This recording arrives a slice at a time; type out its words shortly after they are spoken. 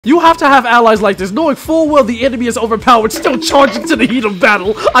You have to have allies like this, knowing full well the enemy is overpowered, still charging to the heat of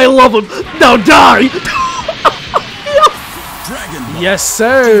battle. I love him. Now die! Yes,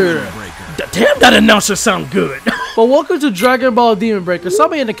 sir. Damn, that announcer sound good. But welcome to Dragon Ball Demon Breaker.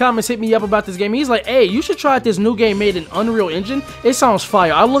 Somebody in the comments hit me up about this game. He's like, hey, you should try out this new game made in Unreal Engine. It sounds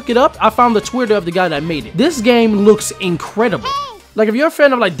fire. I look it up. I found the Twitter of the guy that made it. This game looks incredible. Like, if you're a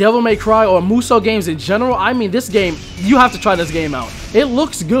fan of like Devil May Cry or Musou games in general, I mean, this game, you have to try this game out. It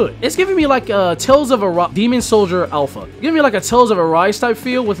looks good. It's giving me like Tales of Arise, Demon Soldier Alpha. Giving me like a Tales of Arise type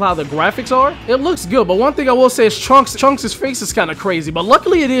feel with how the graphics are. It looks good, but one thing I will say is Trunks' face is kind of crazy, but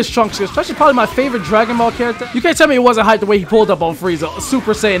luckily it is Trunks. It's actually probably my favorite Dragon Ball character. You can't tell me it wasn't hyped the way he pulled up on Frieza,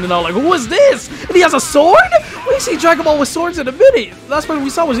 Super Saiyan and all. Like, who is this? And he has a sword? We see Dragon Ball with swords in a minute. Last one we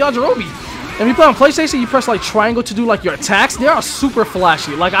saw was Yajirobe. If you play on PlayStation, you press like triangle to do like your attacks. They are super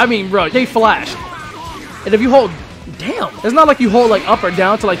flashy. Like, I mean, bro, they flash. And if you hold, damn, it's not like you hold like up or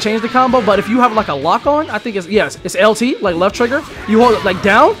down to like change the combo, but if you have like a lock on, I think it's, yes, it's LT, like left trigger. You hold it like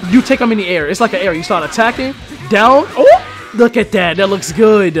down, you take them in the air. It's like an air. You start attacking, down, oh, look at that. That looks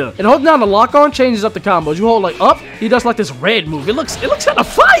good. And holding down the lock on changes up the combos. You hold like up, he does like this red move. It looks kind of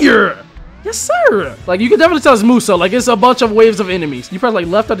fire. Yes, sir. Like, you can definitely tell it's Musou. Like, it's a bunch of waves of enemies. You press, like,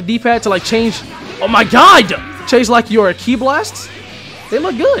 left on the D-pad to, like, change... Oh, my God! Change, like, your key blasts. They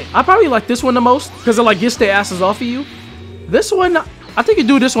look good. I probably like this one the most because it, like, gets their asses off of you. This one, I think you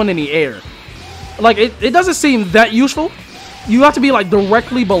do this one in the air. Like, it doesn't seem that useful. You have to be, like,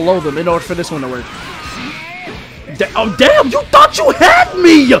 directly below them in order for this one to work. Oh, damn! You thought you had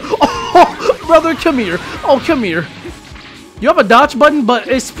me! Oh, brother, come here. Oh, come here. You have a dodge button, but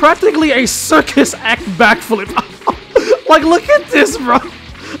it's practically a circus act backflip. Like, look at this, bro.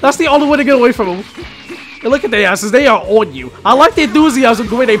 That's the only way to get away from them. And look at their asses. They are on you. I like the enthusiasm,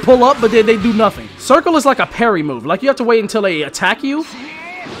 the way they pull up, but then they do nothing. Circle is like a parry move. Like, you have to wait until they attack you.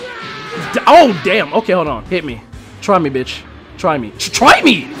 Oh, damn. Okay, hold on. Hit me. Try me, bitch. Try me. Try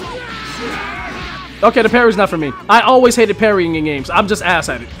me! Okay, the parry's not for me. I always hated parrying in games. I'm just ass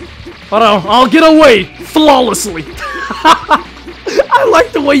at it. Hold on. I'll get away flawlessly. I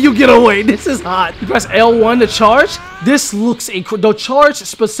like the way you get away. This is hot. You press L1 to charge. This looks incredible. The charge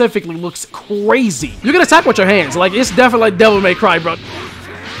specifically looks crazy. You can attack with your hands. Like, it's definitely like Devil May Cry, bro.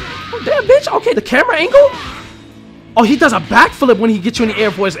 Oh, damn, bitch. Okay, the camera angle. Oh, he does a backflip when he gets you in the air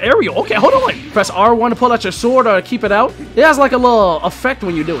for his aerial. Okay, hold on. Press R1 to pull out your sword or keep it out. It has like a little effect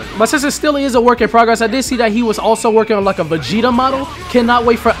when you do it. But since it still is a work in progress, I did see that he was also working on like a Vegeta model. Cannot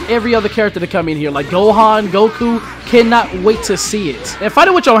wait for every other character to come in here. Like Gohan, Goku. Cannot wait to see it. And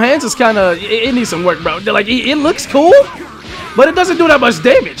fighting with your hands is kind of, it needs some work, bro. Like, it looks cool, but it doesn't do that much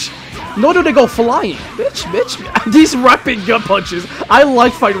damage. Nor do they go flying. Bitch. These rapid gut punches. I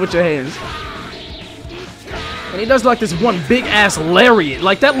like fighting with your hands. And he does like this one big ass lariat.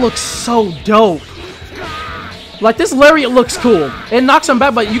 Like, that looks so dope. Like, this lariat looks cool. It knocks him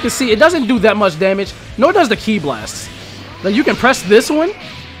back, but you can see it doesn't do that much damage. Nor does the key blasts. Like, you can press this one,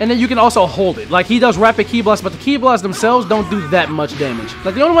 and then you can also hold it. Like, he does rapid key blasts, but the key blasts themselves don't do that much damage.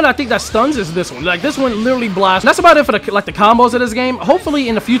 Like, the only one I think that stuns is this one. Like, this one literally blasts. And that's about it for the combos of this game. Hopefully,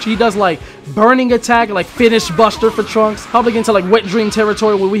 in the future, he does, like, burning attack, like, finish buster for Trunks. Probably get into, like, wet dream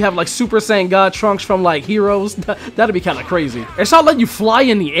territory where we have, like, Super Saiyan God Trunks from, like, Heroes. That'd be kind of crazy. It's not letting you fly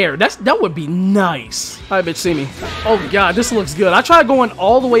in the air. That would be nice. All right, bitch, see me. Oh, God, this looks good. I tried going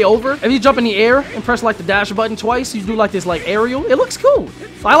all the way over. If you jump in the air and press, like, the dash button twice, you do, like, this, like, aerial. It looks cool.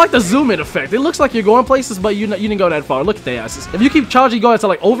 I like the zoom in effect. It looks like you're going places, but you didn't go that far. Look at the asses. If you keep charging, you go into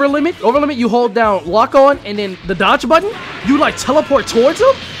like over limit, you hold down lock on, and then the dodge button, you like teleport towards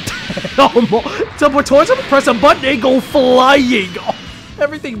them. Teleport towards them, press a button, they go flying. Oh,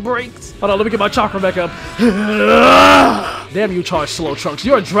 everything breaks. Hold on, let me get my chakra back up. Damn, you charge slow, Trunks.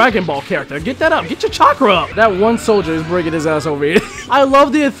 You're a Dragon Ball character. Get that up. Get your chakra up. That one soldier is bringing his ass over here. I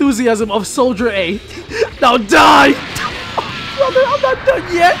love the enthusiasm of Soldier A. Now die. Brother, I'm not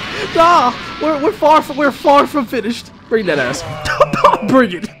done yet. Nah, we're far from finished. Bring that ass.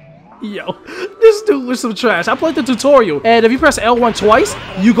 Bring it. Yo, this dude was some trash. I played the tutorial, and if you press L1 twice,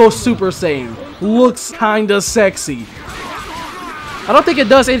 you go Super Saiyan. Looks kinda sexy. I don't think it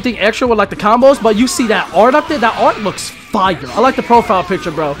does anything extra with like the combos, but you see that art up there? That art looks fire. I like the profile picture,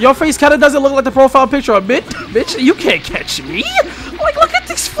 bro. Your face kinda doesn't look like the profile picture a bit. Bitch, you can't catch me. Like, look at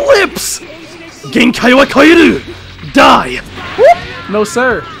these flips. Genkai wa Kairu. Die. Whoop. No,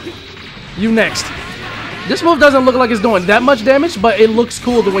 sir. You next. This move doesn't look like it's doing that much damage, but it looks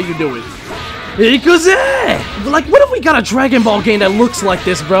cool the way you do it. Like, what if we got a Dragon Ball game that looks like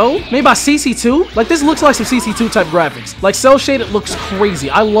this, bro? Maybe by CC2? Like, this looks like some CC2 type graphics. Like, cell shaded looks crazy.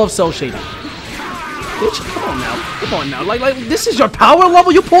 I love cell shaded. Bitch, come on now. Come on now. Like, this is your power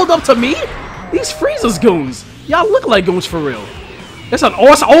level you pulled up to me? These Frieza's goons. Y'all look like goons for real. It's an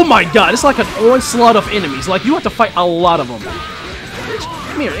awesome. Oh my god, it's like an onslaught of enemies. Like, you have to fight a lot of them. Bitch,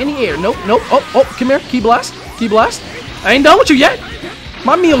 come here, in the air. Nope, nope. Oh, come here. Key blast. Key blast. I ain't done with you yet.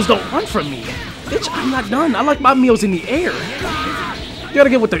 My meals don't run from me. Bitch, I'm not done. I like my meals in the air. You gotta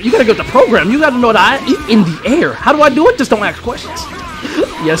get with the program. You gotta know that I eat in the air. How do I do it? Just don't ask questions.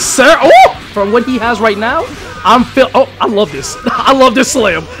 Yes, sir. Oh, from what he has right now, oh, I love this. I love this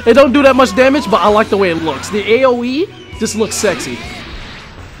slam. It don't do that much damage, but I like the way it looks. The AoE just looks sexy.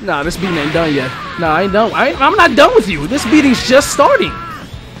 Nah, this beating ain't done yet. Nah, I ain't done. I'm not done with you. This beating's just starting.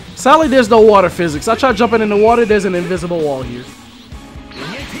 Sadly, there's no water physics. I tried jumping in the water. There's an invisible wall here.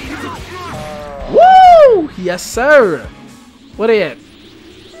 Woo! Yes, sir. What they at?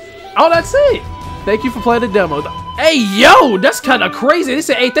 Oh, that's it. Thank you for playing the demo. Hey, yo, that's kind of crazy. They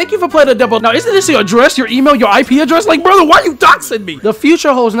said, hey, thank you for playing the demo. Now, isn't this your address, your email, your IP address? Like, brother, why are you doxing me? The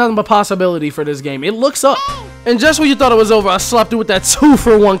future holds nothing but possibility for this game. It looks up. And just when you thought it was over, I slapped it with that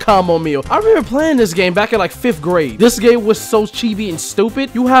 2-for-1 combo meal. I remember playing this game back in like 5th grade. This game was so chibi and stupid.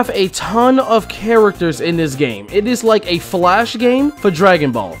 You have a ton of characters in this game. It is like a Flash game for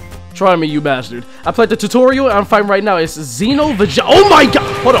Dragon Ball. Try me, you bastard. I played the tutorial and I'm fighting right now. It's Xeno Vegeta. Oh my god!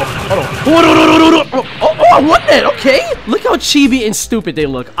 Hold on. Oh, I won that. Okay. Look how chibi and stupid they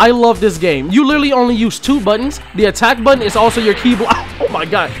look. I love this game. You literally only use 2 buttons. The attack button is also your key block. Oh my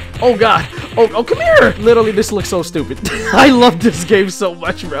god. Oh god. Oh, come here. Literally, this looks so stupid. I love this game so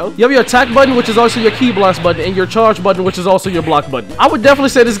much, bro. You have your attack button, which is also your key blast button, and your charge button, which is also your block button. I would definitely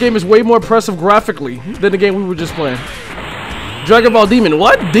say this game is way more impressive graphically than the game we were just playing. Dragon Ball Demon.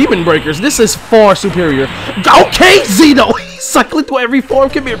 What? Demon Breakers. This is far superior. Okay, Xeno. He's cycling through every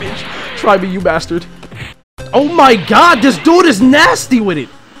form. Come here, bitch. Try me, you bastard. Oh my god, this dude is nasty with it.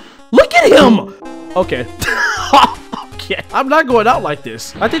 Look at him. Okay. Okay. I'm not going out like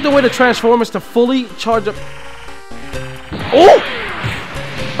this. I think the way to transform is to fully charge up. Oh!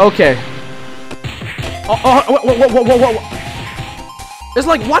 Okay. Whoa. It's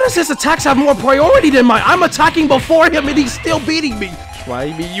like, why does his attacks have more priority than mine? I'm attacking before him and he's still beating me.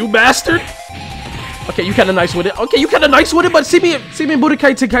 Try me, you bastard. Okay, you kind of nice with it. Okay, you kind of nice with it, but see me in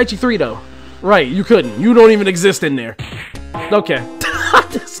Budokai Tenkaichi 3 though. Right, you couldn't. You don't even exist in there. Okay.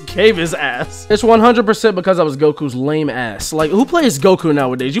 This game is ass. It's 100% because I was Goku's lame ass. Like, who plays Goku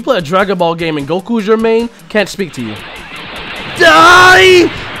nowadays? You play a Dragon Ball game and Goku's your main? Can't speak to you. Die!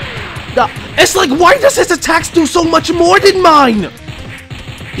 It's like, why does his attacks do so much more than mine?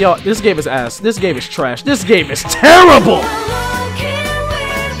 Yo, this game is ass. This game is trash. This game is terrible!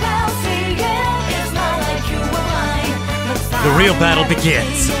 The real battle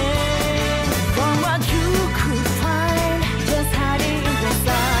begins.